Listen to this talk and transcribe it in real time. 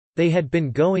They had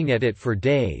been going at it for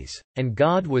days, and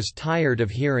God was tired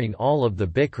of hearing all of the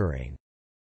bickering.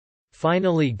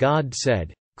 Finally God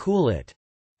said, "Cool it.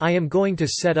 I am going to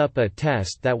set up a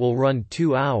test that will run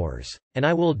 2 hours, and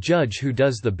I will judge who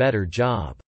does the better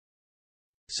job."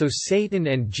 So Satan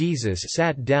and Jesus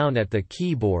sat down at the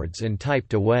keyboards and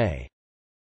typed away.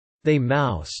 They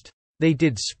moused. They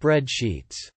did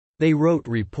spreadsheets. They wrote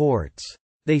reports.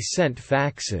 They sent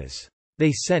faxes.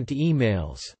 They sent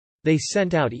emails. They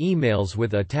sent out emails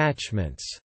with attachments.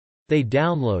 They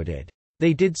downloaded.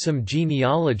 They did some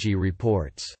genealogy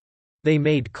reports. They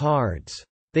made cards.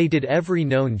 They did every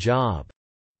known job.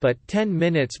 But 10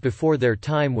 minutes before their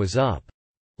time was up,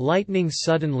 lightning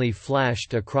suddenly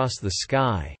flashed across the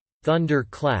sky, thunder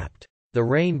clapped, the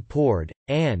rain poured,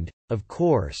 and, of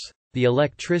course, the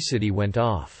electricity went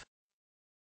off.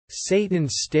 Satan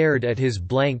stared at his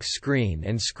blank screen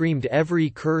and screamed every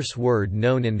curse word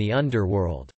known in the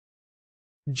underworld.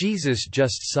 Jesus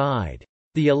just sighed.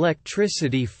 The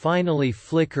electricity finally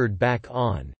flickered back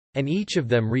on, and each of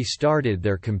them restarted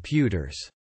their computers.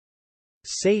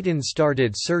 Satan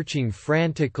started searching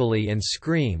frantically and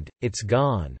screamed, "It's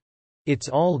gone. It's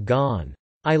all gone.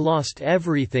 I lost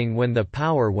everything when the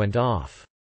power went off."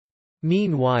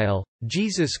 Meanwhile,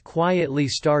 Jesus quietly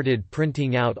started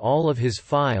printing out all of his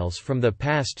files from the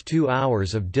past 2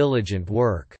 hours of diligent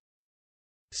work.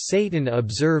 Satan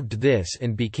observed this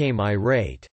and became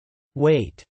irate.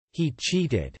 Wait. He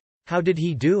cheated. How did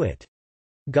he do it?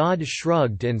 God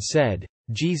shrugged and said,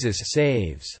 "Jesus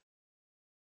saves."